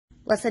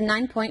Lesson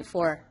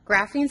 9.4,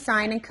 Graphing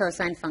Sine and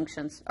Cosine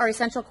Functions. Our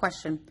essential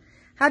question: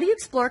 how do you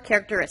explore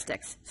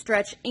characteristics,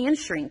 stretch and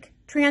shrink,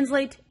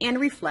 translate and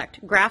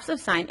reflect graphs of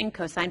sine and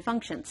cosine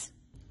functions?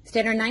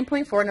 Standard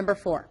 9.4, number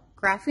 4,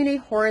 graphing a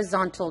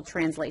horizontal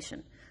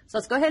translation. So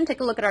let's go ahead and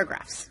take a look at our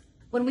graphs.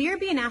 When we are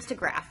being asked to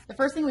graph, the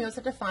first thing we always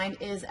have to find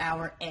is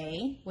our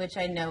A, which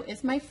I know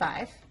is my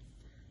 5,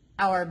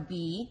 our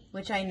B,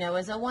 which I know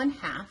is a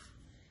 1/2.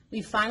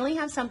 We finally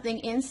have something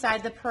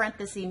inside the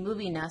parenthesis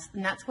moving us,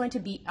 and that's going to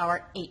be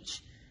our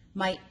H.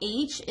 My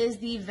H is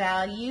the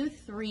value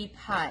 3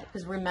 pi,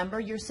 because remember,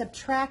 you're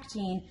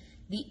subtracting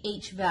the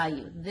H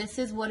value. This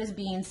is what is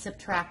being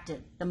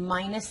subtracted. The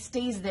minus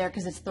stays there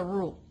because it's the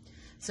rule.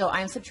 So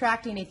I'm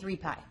subtracting a 3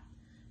 pi.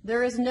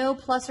 There is no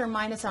plus or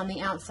minus on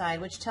the outside,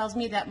 which tells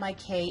me that my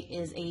K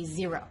is a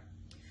 0.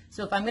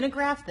 So if I'm going to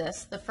graph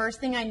this, the first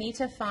thing I need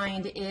to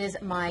find is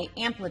my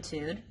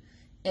amplitude.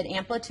 And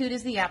amplitude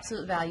is the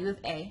absolute value of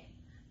A,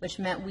 which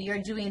meant we are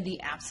doing the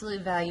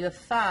absolute value of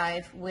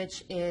 5,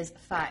 which is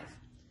 5.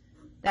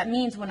 That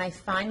means when I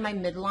find my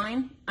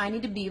midline, I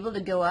need to be able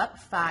to go up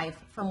 5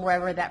 from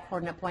wherever that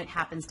coordinate point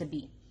happens to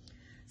be.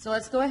 So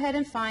let's go ahead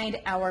and find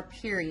our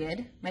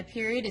period. My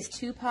period is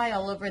 2 pi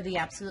all over the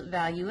absolute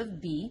value of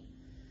B.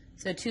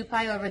 So 2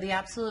 pi over the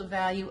absolute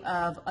value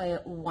of a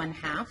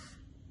 1/2.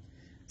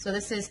 So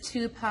this is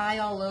 2 pi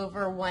all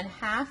over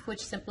 1/2,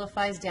 which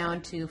simplifies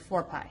down to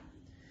 4 pi.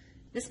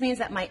 This means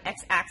that my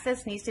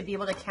x-axis needs to be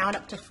able to count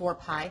up to 4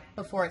 pi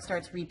before it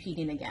starts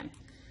repeating again.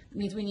 It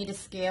means we need to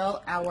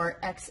scale our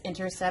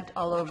x-intercept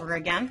all over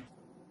again.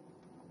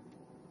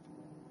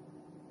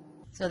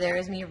 So there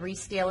is me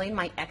rescaling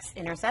my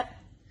x-intercept.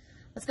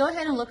 Let's go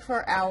ahead and look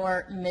for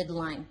our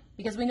midline,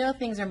 because we know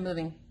things are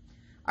moving.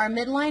 Our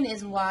midline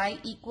is y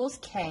equals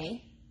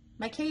k.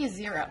 My k is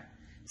 0.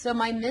 So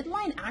my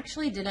midline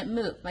actually didn't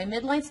move. My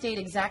midline stayed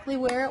exactly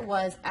where it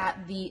was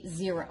at the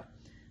 0.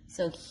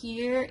 So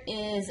here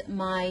is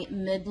my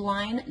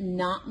midline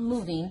not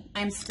moving.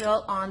 I'm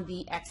still on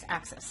the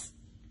x-axis.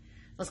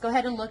 Let's go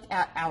ahead and look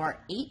at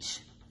our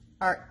h.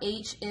 Our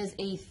h is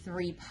a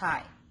 3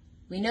 pi.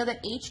 We know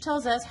that h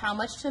tells us how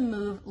much to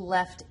move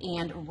left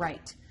and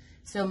right.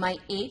 So my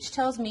h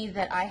tells me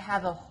that I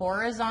have a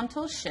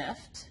horizontal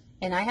shift,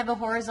 and I have a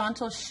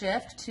horizontal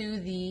shift to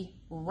the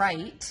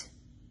right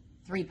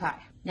 3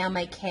 pi. Now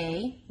my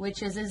k,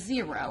 which is a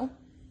 0,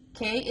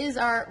 k is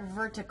our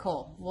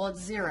vertical. Well, it's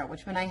 0,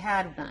 which meant I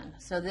had none.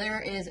 So there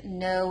is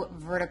no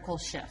vertical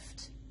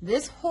shift.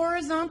 This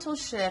horizontal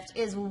shift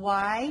is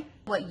why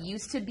what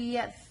used to be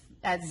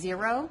at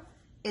 0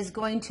 is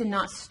going to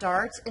not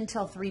start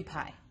until 3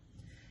 pi.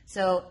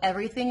 So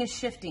everything is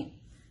shifting.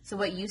 So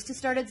what used to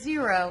start at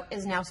 0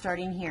 is now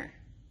starting here.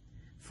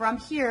 From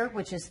here,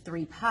 which is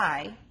 3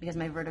 pi, because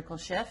my vertical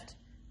shift,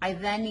 I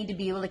then need to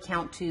be able to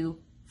count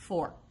to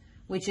 4.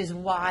 Which is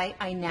why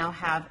I now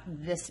have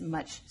this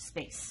much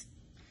space.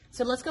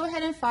 So let's go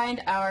ahead and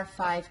find our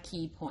 5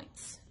 key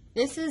points.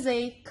 This is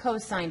a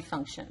cosine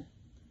function.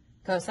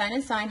 Cosine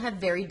and sine have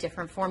very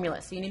different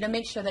formulas, so you need to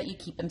make sure that you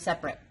keep them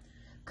separate.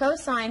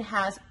 Cosine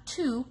has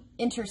 2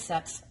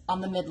 intercepts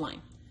on the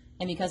midline.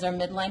 And because our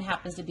midline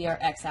happens to be our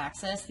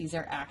x-axis, these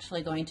are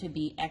actually going to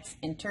be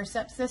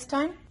x-intercepts this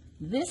time.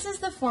 This is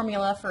the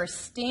formula for a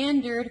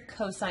standard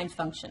cosine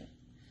function.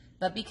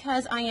 But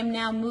because I am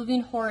now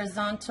moving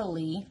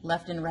horizontally,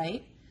 left and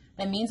right,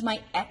 that means my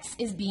x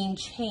is being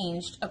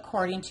changed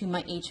according to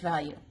my h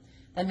value.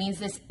 That means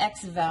this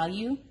x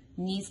value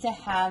needs to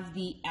have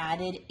the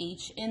added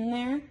h in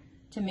there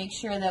to make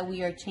sure that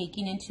we are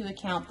taking into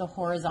account the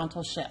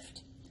horizontal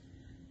shift.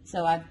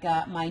 So I've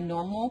got my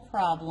normal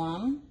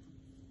problem,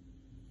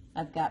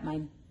 I've got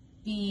my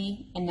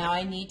b, and now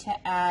I need to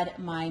add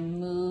my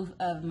move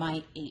of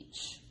my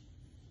h.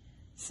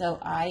 So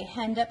I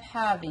end up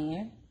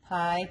having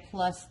pi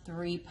plus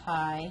 3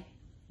 pi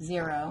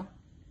 0.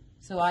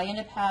 So I end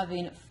up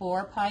having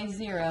 4 pi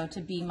 0 to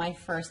be my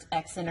first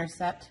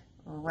x-intercept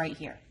right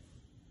here.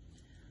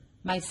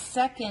 My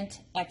second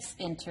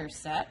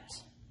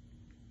x-intercept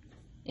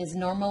is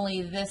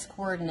normally this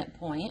coordinate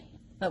point,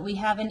 but we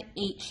have an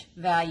h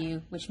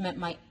value, which meant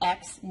my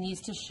x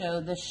needs to show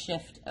the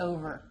shift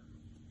over.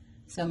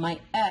 So my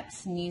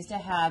x needs to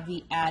have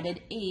the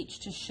added h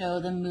to show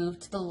the move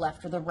to the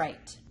left or the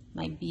right.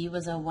 My b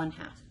was a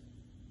 1/2.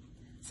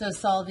 So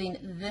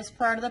solving this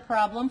part of the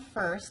problem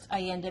first,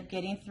 I end up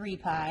getting 3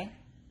 pi,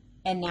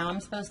 and now I'm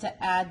supposed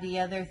to add the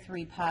other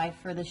 3 pi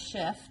for the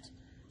shift,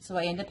 so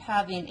I end up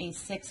having a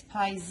 6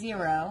 pi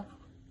 0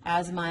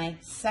 as my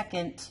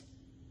second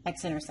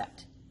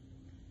x-intercept.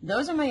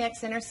 Those are my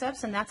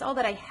x-intercepts, and that's all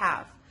that I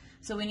have.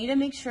 So we need to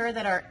make sure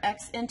that our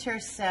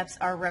x-intercepts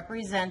are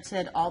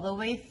represented all the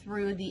way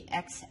through the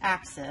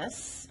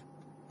x-axis,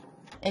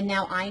 and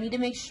now I need to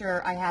make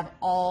sure I have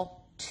all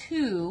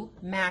 2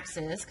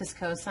 maxes, because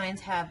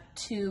cosines have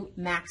 2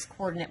 max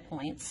coordinate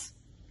points.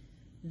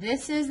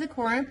 This is the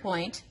coordinate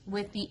point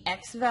with the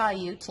x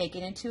value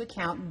taken into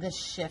account the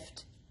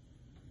shift.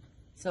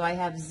 So I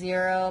have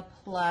 0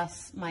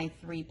 plus my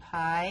 3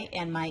 pi,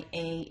 and my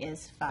a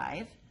is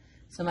 5.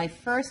 So my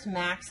first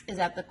max is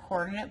at the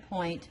coordinate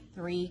point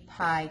 3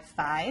 pi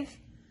 5.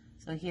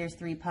 So here's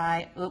 3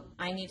 pi. Oop,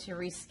 I need to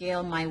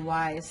rescale my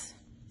y's.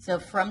 So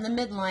from the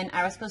midline,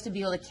 I was supposed to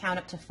be able to count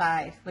up to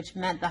 5, which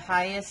meant the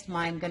highest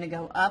I'm going to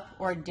go up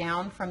or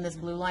down from this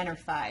blue line are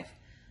 5.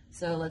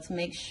 So let's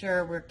make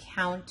sure we're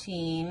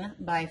counting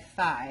by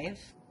 5.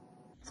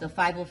 So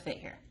 5 will fit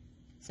here.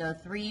 So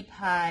 3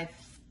 pi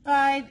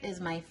 5 is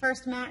my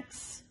first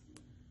max.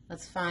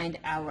 Let's find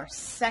our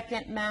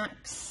second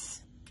max.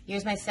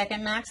 Here's my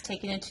second max,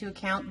 taking into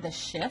account the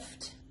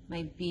shift.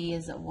 My b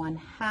is a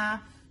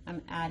 1/2.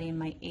 I'm adding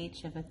my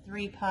h of a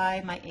 3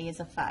 pi. My a is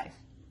a 5.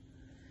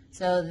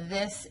 So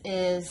this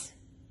is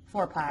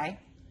 4 pi.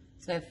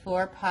 So I have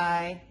 4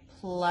 pi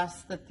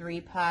plus the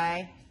 3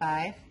 pi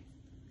 5.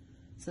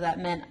 So that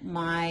meant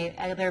my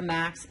other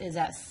max is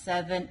at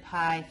 7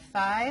 pi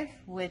 5,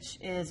 which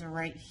is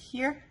right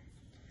here.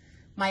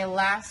 My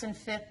last and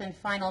fifth and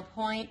final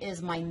point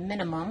is my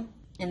minimum.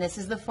 And this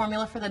is the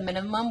formula for the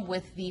minimum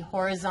with the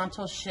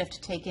horizontal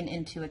shift taken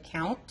into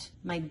account.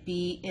 My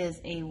b is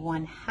a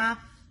 1/2.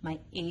 My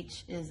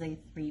h is a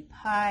 3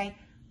 pi.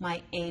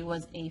 My a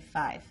was a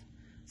 5.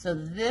 So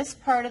this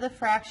part of the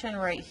fraction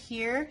right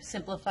here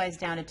simplifies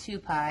down to 2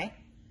 pi.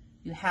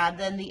 You had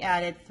then the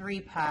added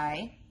 3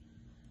 pi.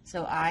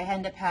 So I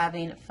end up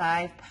having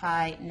 5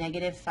 pi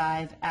negative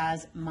 5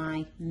 as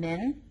my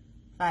min.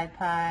 5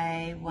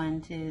 pi,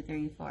 1, 2,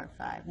 3, 4,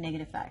 5,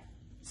 negative 5.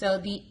 So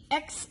the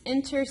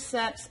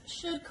x-intercepts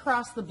should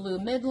cross the blue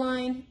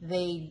midline.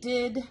 They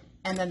did.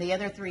 And then the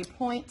other 3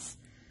 points.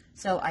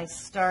 So I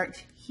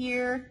start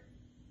here.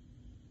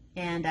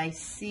 And I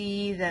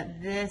see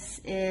that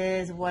this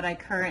is what I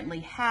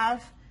currently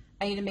have.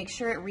 I need to make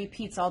sure it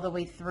repeats all the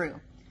way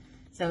through.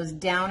 So it's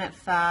down at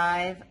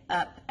 5,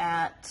 up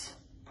at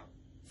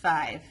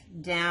 5,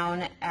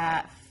 down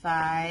at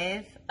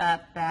 5,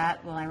 up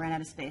at, well, I ran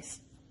out of space.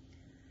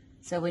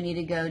 So we need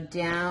to go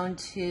down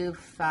to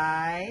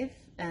 5,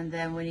 and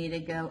then we need to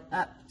go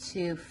up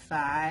to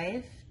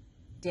 5,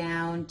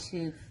 down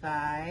to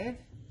 5,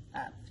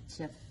 up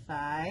to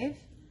 5,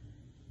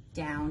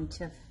 down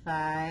to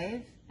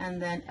 5,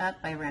 and then up,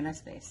 I ran out of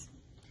space.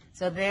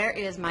 So there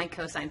is my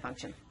cosine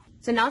function.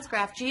 So now let's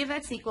graph g of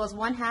x equals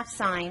 1/2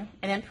 sine,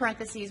 and in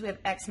parentheses we have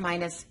x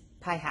minus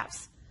pi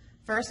halves.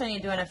 First I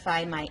need to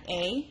identify my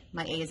a.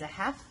 My a is a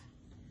 1/2.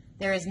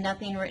 There is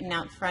nothing written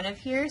out front of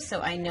here,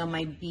 so I know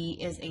my b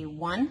is a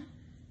 1.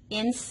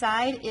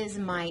 Inside is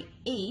my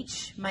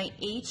h. My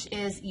h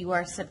is you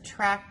are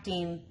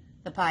subtracting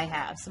the pi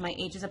halves. So my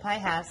h is a pi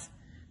halves.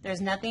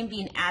 There's nothing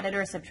being added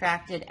or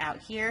subtracted out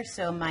here,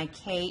 so my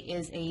k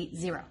is a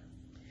 0.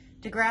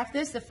 To graph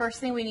this, the first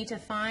thing we need to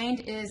find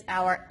is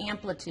our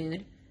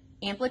amplitude.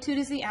 Amplitude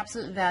is the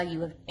absolute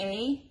value of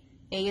a.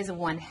 A is a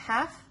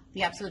 1/2.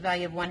 The absolute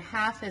value of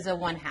 1/2 is a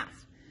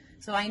 1/2.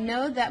 So I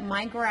know that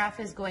my graph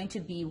is going to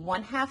be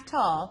 1/2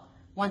 tall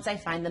once I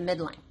find the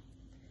midline.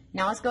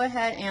 Now let's go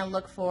ahead and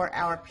look for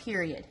our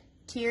period.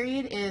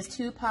 Period is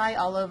 2 pi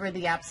all over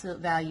the absolute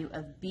value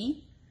of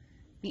b.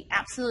 The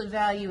absolute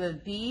value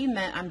of b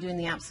meant I'm doing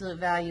the absolute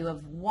value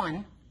of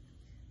 1.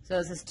 So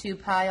this is 2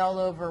 pi all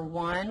over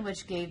 1,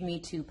 which gave me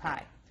 2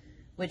 pi,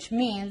 which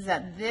means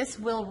that this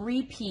will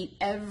repeat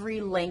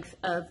every length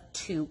of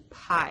 2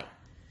 pi.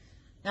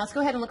 Now let's go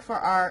ahead and look for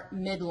our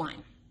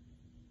midline.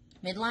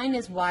 Midline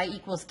is y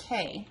equals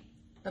k,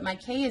 but my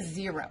k is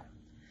 0.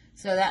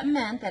 So that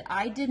meant that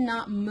I did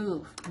not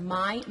move.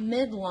 My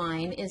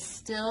midline is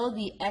still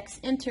the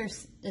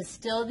x-axis.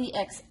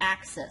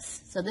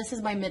 So this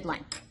is my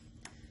midline.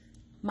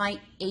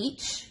 My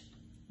h,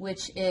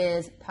 which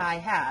is pi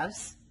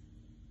halves,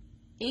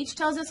 h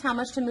tells us how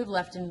much to move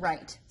left and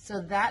right. So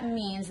that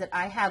means that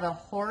I have a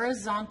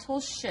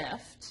horizontal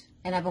shift,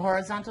 and I have a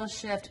horizontal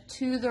shift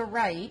to the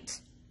right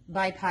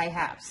by pi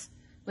halves,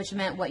 which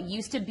meant what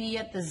used to be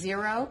at the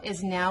 0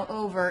 is now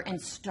over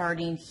and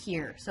starting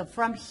here. So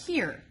from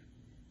here,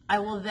 I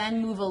will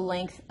then move a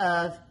length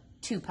of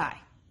 2 pi.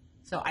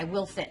 So I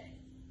will fit.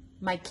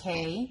 My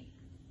k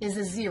is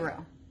a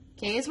 0.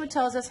 K is what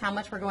tells us how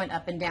much we're going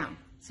up and down.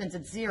 Since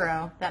it's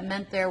 0, that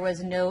meant there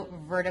was no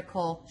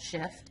vertical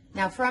shift.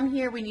 Now from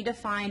here, we need to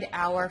find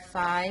our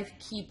 5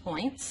 key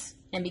points.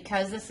 And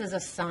because this is a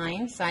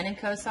sine and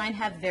cosine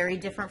have very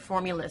different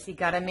formulas. You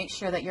got to make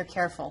sure that you're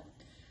careful.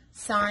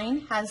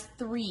 Sine has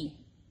 3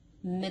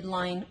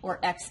 midline or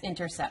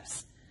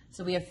x-intercepts.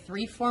 So we have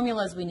 3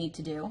 formulas we need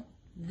to do.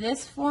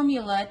 This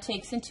formula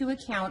takes into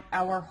account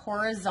our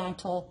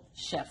horizontal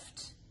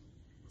shift.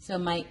 So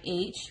my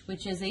h,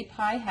 which is a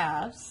pi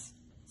halves.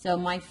 So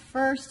my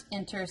first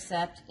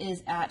intercept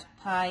is at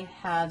pi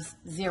halves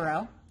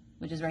 0,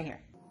 which is right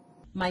here.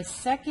 My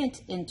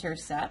second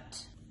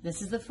intercept,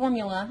 this is the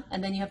formula,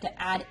 and then you have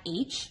to add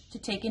h to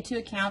take into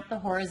account the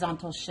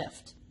horizontal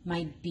shift.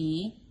 My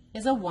b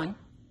is a 1.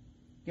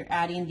 You're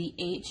adding the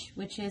h,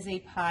 which is a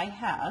pi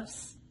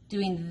halves.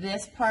 Doing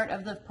this part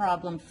of the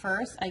problem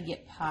first, I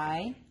get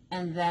pi,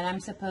 and then I'm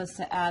supposed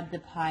to add the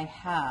pi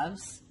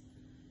halves.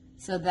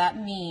 So that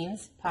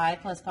means pi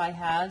plus pi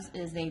halves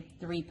is a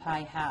 3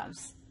 pi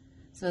halves.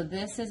 So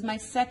this is my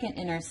second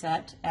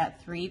intercept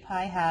at 3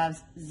 pi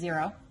halves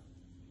 0.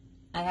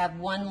 I have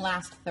one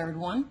last third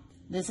one.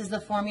 This is the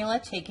formula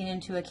taking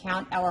into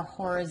account our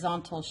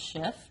horizontal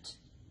shift.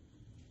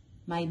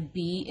 My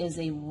b is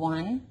a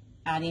 1,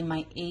 adding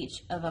my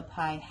h of a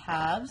pi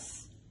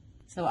halves.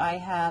 So I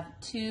have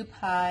 2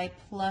 pi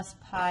plus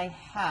pi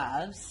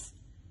halves,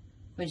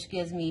 which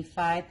gives me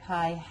 5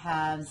 pi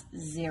halves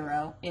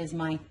 0 is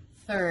my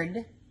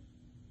third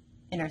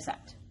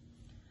intercept.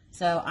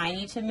 So I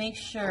need to make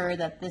sure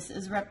that this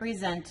is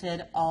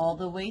represented all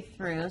the way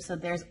through. So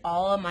there's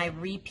all of my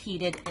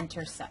repeated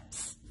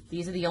intercepts.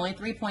 These are the only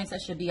 3 points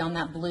that should be on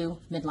that blue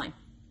midline.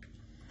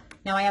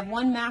 Now I have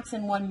one max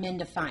and one min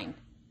defined.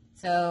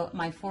 So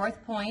my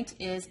fourth point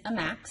is a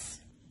max.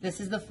 This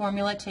is the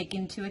formula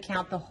taking into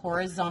account the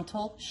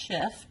horizontal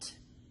shift.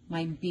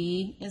 My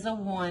b is a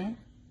 1.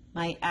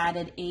 My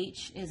added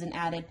h is an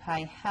added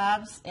pi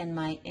halves, and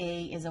my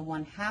a is a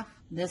 1/2.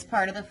 This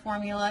part of the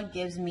formula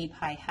gives me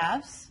pi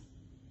halves.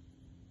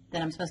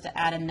 Then I'm supposed to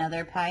add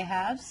another pi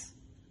halves,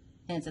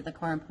 and it's at the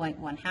corner point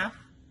 1/2.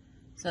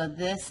 So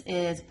this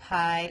is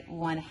pi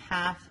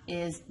 1/2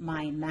 is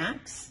my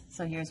max.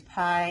 So here's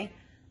pi.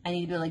 I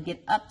need to be able to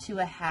get up to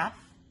a half.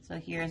 So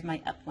here's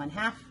my up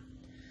 1/2.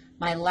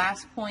 My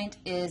last point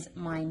is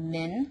my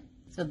min.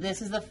 So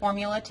this is the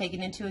formula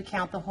taking into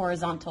account the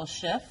horizontal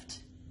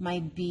shift. My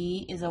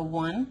b is a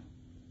 1.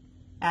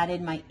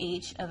 Added my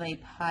h of a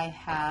pi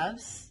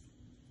halves.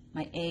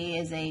 My a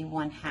is a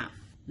 1/2.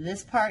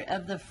 This part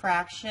of the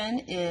fraction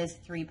is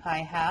 3 pi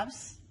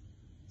halves.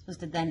 I'm supposed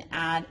to then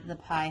add the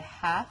pi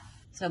half.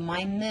 So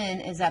my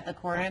min is at the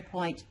coordinate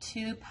point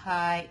 2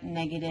 pi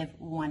negative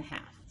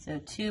 1/2. So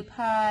 2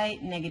 pi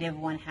negative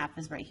 1/2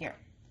 is right here.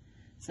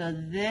 So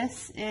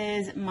this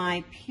is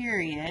my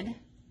period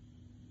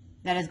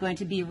that is going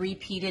to be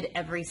repeated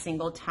every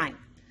single time.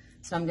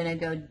 So I'm going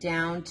to go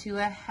down to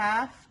a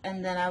half,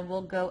 and then I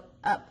will go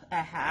up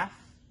a half,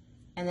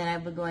 and then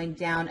I'll be going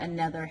down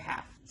another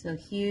half. So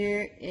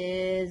here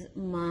is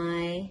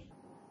my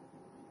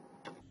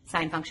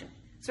sine function.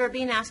 So we're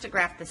being asked to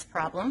graph this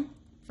problem.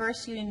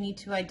 First, you need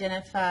to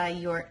identify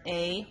your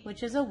a,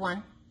 which is a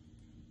 1,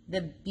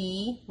 the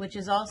b, which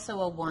is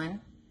also a 1.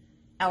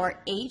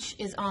 Our h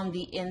is on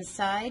the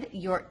inside.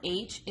 Your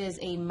h is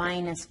a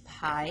minus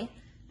pi,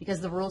 because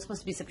the rule is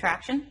supposed to be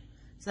subtraction.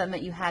 So that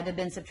meant you had to have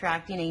been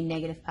subtracting a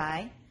negative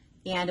pi.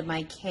 And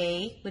my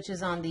k, which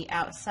is on the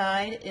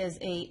outside, is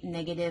a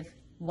negative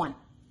 1.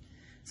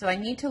 So I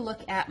need to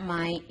look at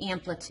my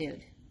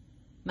amplitude.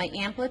 My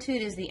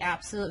amplitude is the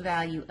absolute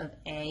value of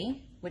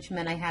a, which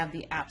meant I have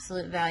the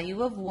absolute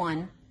value of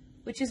 1,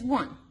 which is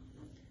 1,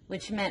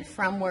 which meant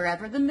from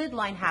wherever the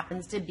midline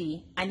happens to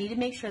be, I need to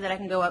make sure that I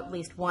can go at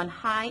least one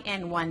high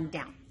and one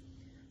down.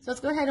 So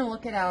let's go ahead and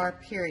look at our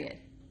period.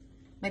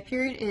 My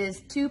period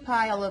is 2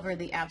 pi all over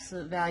the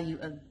absolute value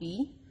of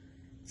b.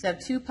 So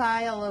 2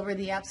 pi all over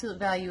the absolute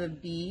value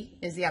of b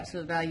is the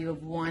absolute value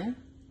of 1,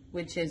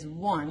 which is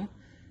 1.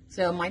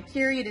 So my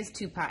period is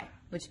 2 pi,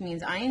 which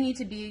means I need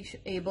to be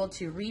able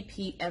to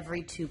repeat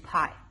every 2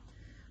 pi.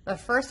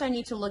 But first I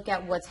need to look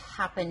at what's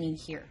happening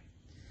here.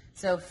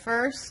 So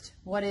first,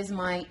 what is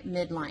my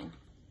midline?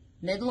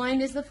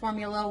 Midline is the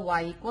formula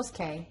y equals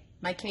k.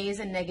 My k is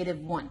a negative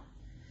 1.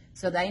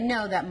 So that I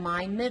know that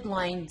my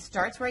midline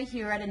starts right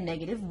here at a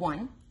negative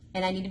 1,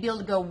 and I need to be able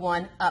to go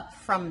 1 up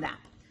from that.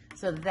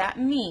 So that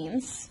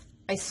means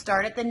I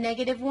start at the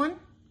negative 1,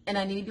 and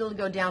I need to be able to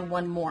go down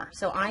 1 more.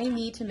 So I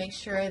need to make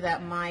sure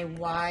that my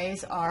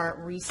y's are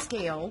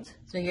rescaled.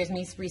 So here's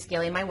me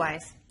rescaling my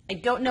y's. I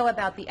don't know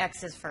about the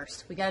x's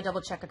first. We got to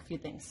double check a few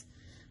things.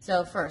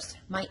 So first,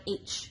 my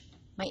h.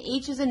 My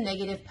h is a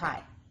negative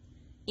pi.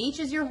 H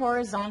is your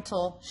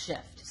horizontal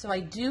shift. So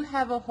I do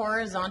have a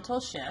horizontal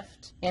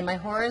shift, and my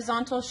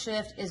horizontal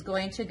shift is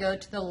going to go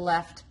to the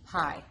left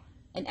pi.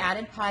 An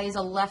added pi is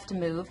a left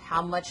move.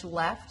 How much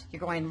left? You're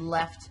going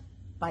left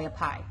by a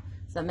pi.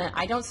 So that meant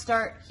I don't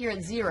start here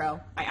at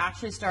 0. I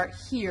actually start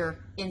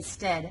here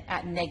instead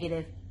at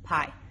negative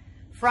pi.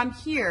 From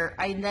here,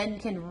 I then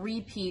can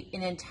repeat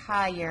an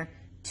entire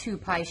 2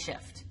 pi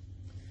shift.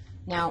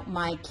 Now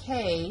my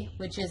k,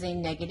 which is a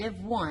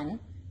negative 1,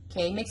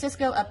 k makes us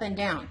go up and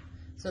down.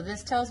 So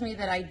this tells me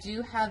that I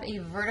do have a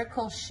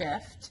vertical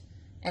shift,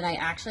 and I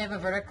actually have a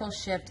vertical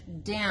shift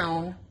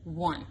down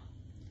 1.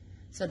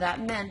 So that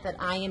meant that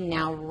I am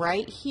now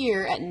right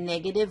here at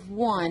negative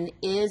 1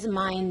 is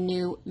my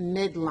new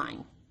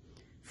midline.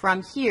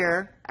 From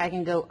here, I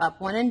can go up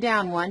 1 and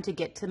down 1 to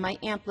get to my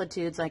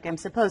amplitudes like I'm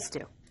supposed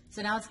to.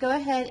 So now let's go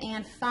ahead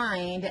and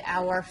find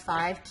our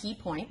 5 key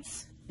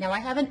points. Now I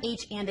have an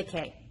h and a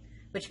k,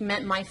 which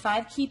meant my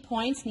 5 key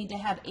points need to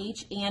have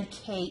h and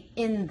k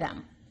in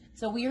them.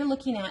 So we are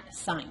looking at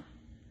sine.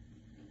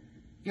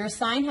 Your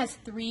sine has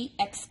 3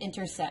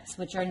 x-intercepts,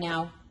 which are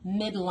now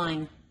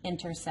midline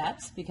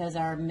intercepts because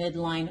our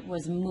midline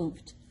was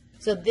moved.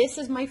 So this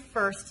is my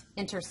first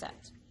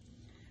intercept.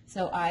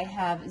 So I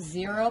have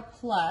 0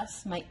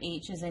 plus my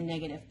h is a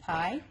negative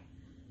pi,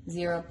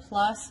 0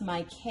 plus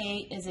my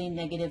k is a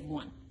negative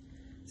 1.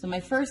 So my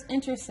first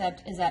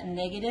intercept is at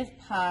negative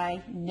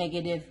pi,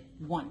 negative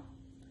 1.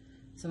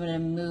 So I'm going to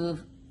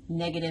move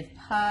negative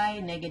pi,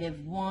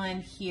 negative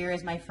 1. Here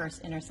is my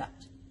first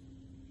intercept.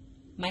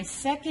 My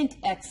second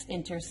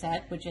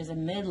x-intercept, which is a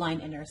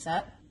midline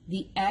intercept,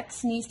 the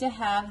x needs to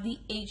have the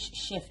h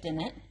shift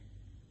in it,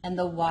 and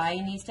the y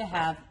needs to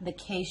have the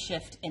k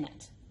shift in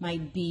it. My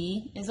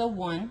b is a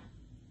 1,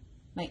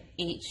 my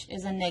h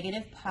is a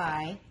negative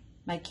pi,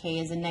 my k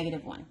is a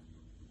negative 1.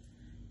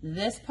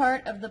 This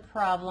part of the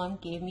problem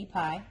gave me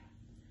pi.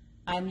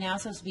 I'm now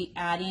supposed to be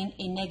adding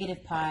a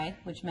negative pi,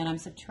 which meant I'm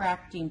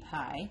subtracting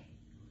pi.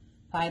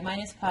 Pi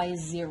minus pi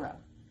is 0.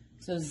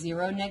 So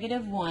 0,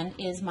 negative 1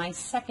 is my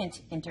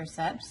second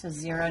intercept, so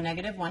 0,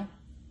 negative 1.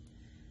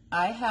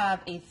 I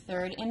have a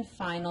third and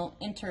final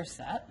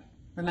intercept.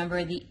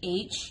 Remember, the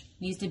h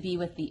needs to be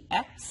with the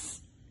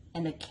x,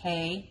 and the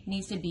k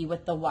needs to be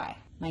with the y.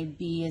 My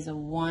b is a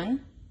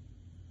 1,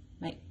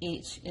 my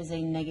h is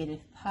a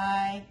negative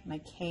pi, my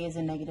k is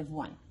a negative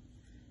 1.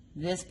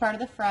 This part of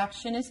the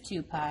fraction is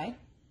 2 pi.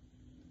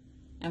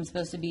 I'm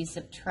supposed to be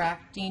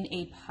subtracting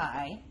a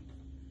pi.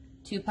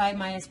 2 pi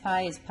minus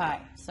pi is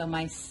pi. So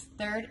my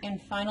third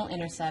and final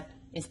intercept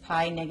is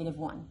pi negative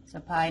 1. So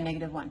pi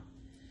negative 1.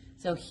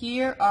 So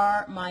here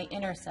are my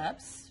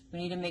intercepts. We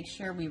need to make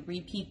sure we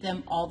repeat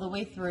them all the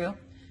way through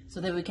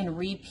so that we can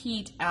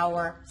repeat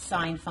our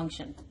sine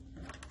function.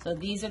 So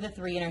these are the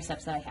 3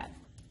 intercepts that I had.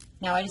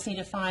 Now I just need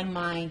to find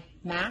my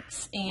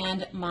max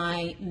and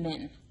my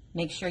min.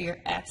 Make sure your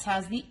x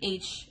has the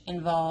h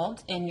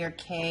involved and your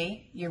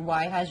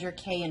y has your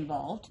k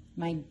involved.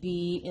 My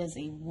b is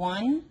a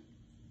 1.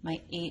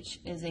 My h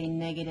is a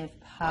negative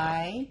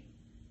pi.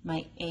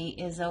 My a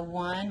is a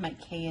 1. My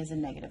k is a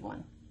negative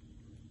 1.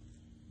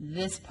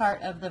 This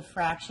part of the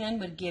fraction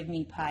would give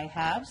me pi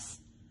halves.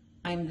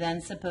 I'm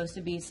then supposed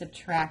to be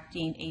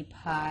subtracting a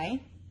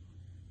pi.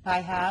 Pi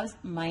halves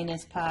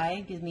minus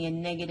pi gives me a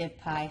negative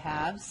pi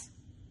halves,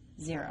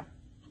 0.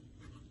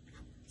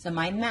 So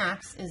my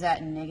max is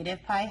at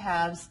negative pi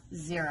halves,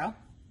 0.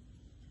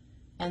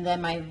 And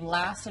then my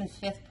last and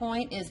fifth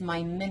point is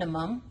my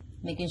minimum,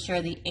 making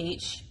sure the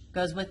h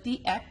goes with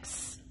the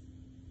x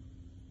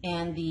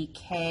and the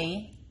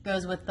k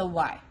goes with the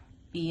y.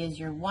 B is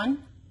your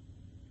 1,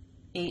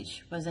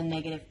 h was a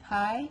negative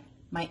pi,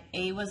 my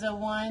a was a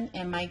 1,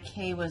 and my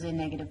k was a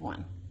negative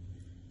 1.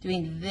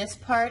 Doing this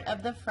part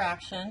of the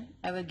fraction,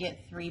 I would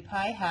get 3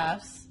 pi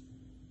halves,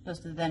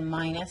 supposed to then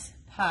minus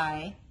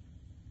pi.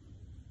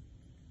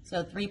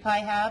 So 3 pi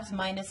halves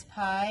minus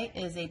pi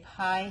is a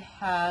pi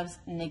halves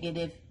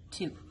negative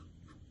 2.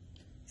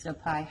 So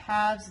pi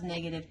halves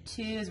negative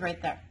 2 is right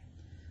there.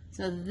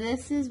 So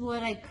this is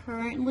what I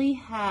currently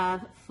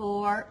have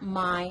for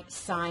my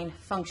sine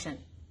function.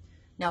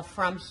 Now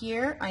from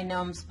here, I know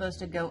I'm supposed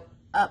to go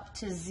up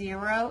to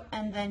 0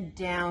 and then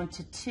down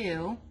to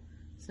 2.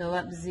 So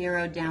up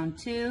 0, down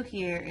 2.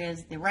 Here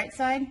is the right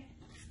side.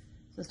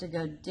 Supposed to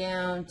go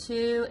down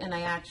 2, and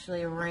I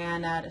actually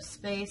ran out of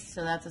space,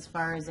 so that's as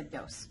far as it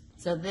goes.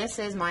 So this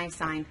is my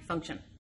sine function.